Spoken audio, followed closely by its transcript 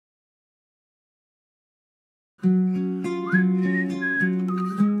Love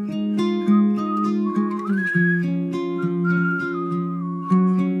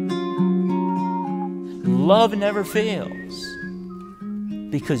never fails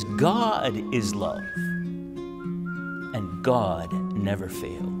because God is love, and God never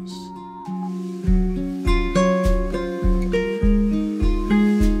fails.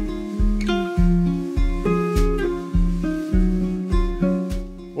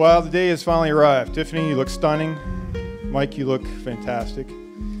 Well, the day has finally arrived. Tiffany, you look stunning. Mike, you look fantastic.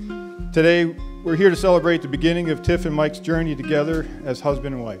 Today, we're here to celebrate the beginning of Tiff and Mike's journey together as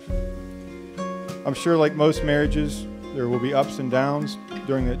husband and wife. I'm sure, like most marriages, there will be ups and downs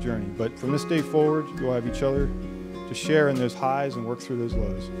during that journey, but from this day forward, you'll have each other to share in those highs and work through those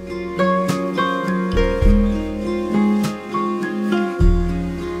lows.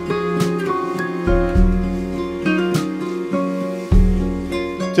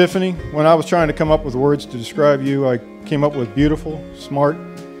 Tiffany, when I was trying to come up with words to describe you, I came up with beautiful, smart,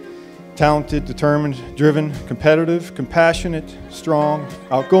 talented, determined, driven, competitive, compassionate, strong,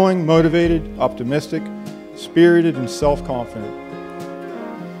 outgoing, motivated, optimistic, spirited, and self-confident.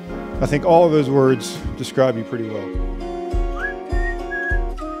 I think all of those words describe you pretty well.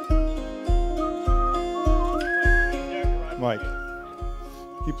 Mike,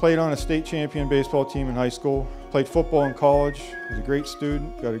 he played on a state champion baseball team in high school, played football in college, was a great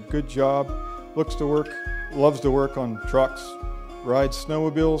student, got a good job, loves to work on trucks, rides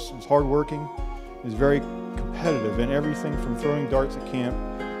snowmobiles, is hardworking, is very competitive in everything from throwing darts at camp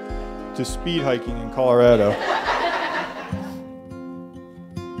to speed hiking in Colorado.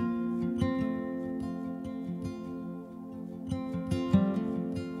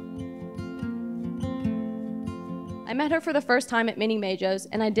 I met her for the first time at mini majors,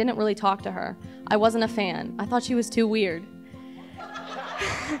 and I didn't really talk to her. I wasn't a fan. I thought she was too weird.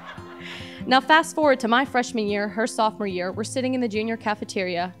 Now fast forward to my freshman year, her sophomore year, we're sitting in the junior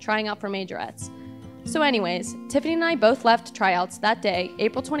cafeteria trying out for majorettes. So anyways, Tiffany and I both left tryouts that day,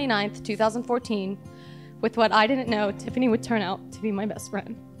 April 29th, 2014, with what I didn't know Tiffany would turn out to be my best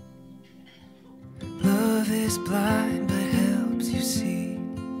friend. Love is blind but helps you see.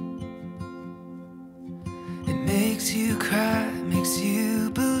 It makes you cry, makes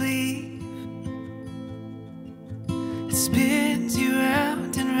you believe. It spins you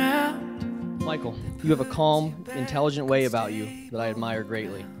round and round. Michael, you have a calm, intelligent way about you that I admire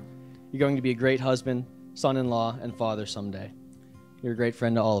greatly. You're going to be a great husband, son-in-law, and father someday. You're a great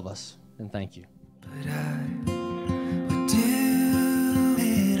friend to all of us, and thank you. But I would do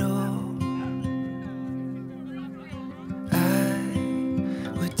it all.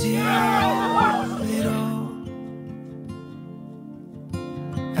 I would do it all.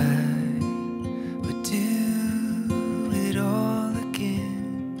 I would do it all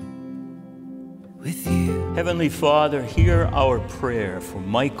again with you. Heavenly Father, hear our prayer for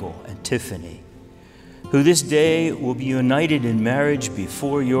Michael and Tiffany, who this day will be united in marriage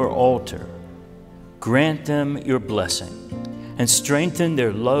before your altar. Grant them your blessing and strengthen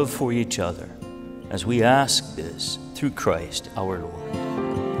their love for each other, as we ask this through Christ our Lord.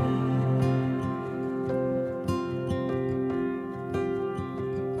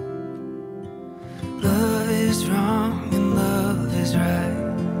 Love is wrong and love is right.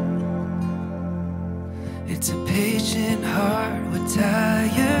 It's a patient heart with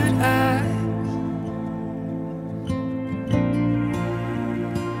tired eyes.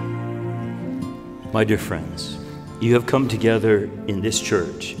 My dear friends, you have come together in this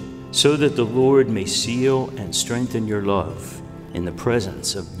church so that the Lord may seal and strengthen your love in the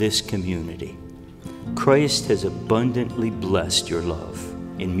presence of this community. Christ has abundantly blessed your love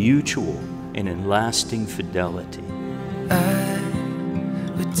in mutual and in lasting fidelity. I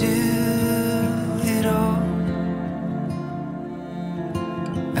would do it all.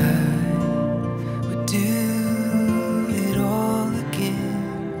 I would do it all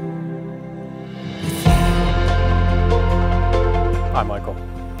again with you. I, Michael,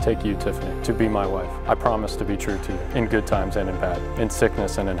 take you, Tiffany, to be my wife. I promise to be true to you in good times and in bad, in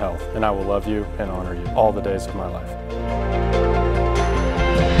sickness and in health, and I will love you and honor you all the days of my life.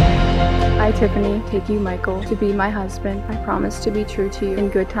 I, Tiffany, take you, Michael, to be my husband. I promise to be true to you in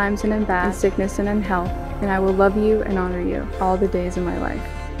good times and in bad, in sickness and in health, and I will love you and honor you all the days of my life.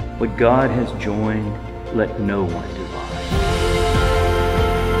 What God has joined, let no one divide.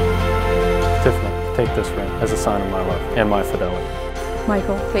 Tiffany, take this ring as a sign of my love and my fidelity.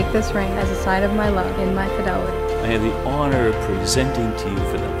 Michael, take this ring as a sign of my love and my fidelity. I have the honor of presenting to you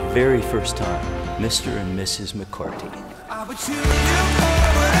for the very first time, Mr. and Mrs. McCarty. I would choose you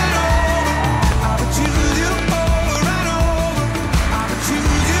over and over. I would choose you over and over. I would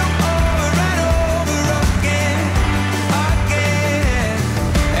choose you over and over again.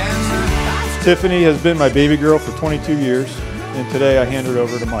 Tiffany has been my baby girl for 22 years, and today I hand her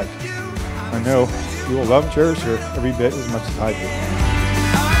over to Mike. I know you will love and cherish her every bit as much as I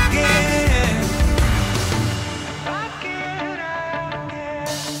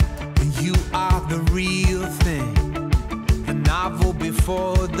do. You are the real thing, the novel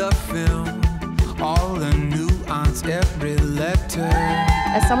before the film, all the nuance, every letter.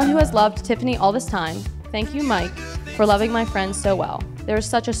 As someone who has loved Tiffany all this time, thank you, Mike, for loving my friend so well. There is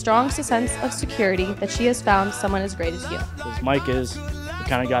such a strong sense of security that she has found someone as great as you. Because Mike is the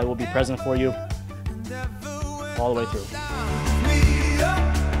kind of guy who will be present for you all the way through.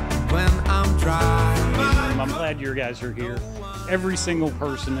 When I'm driving, I'm glad you guys are here. Every single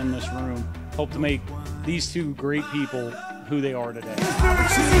person in this room helped to make these two great people who they are today.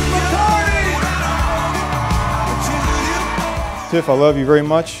 Tiff, I love you very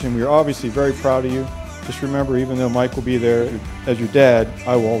much, and we're obviously very proud of you. Just remember, even though Mike will be there as your dad,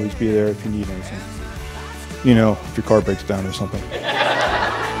 I will always be there if you need anything. You know, if your car breaks down or something.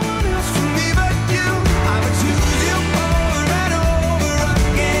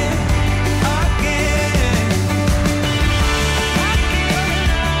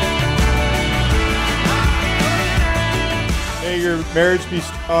 May your marriage be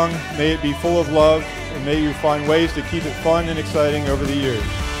strong, may it be full of love, and may you find ways to keep it fun and exciting over the years.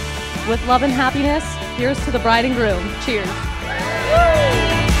 With love and happiness, here's to the bride and groom. Cheers.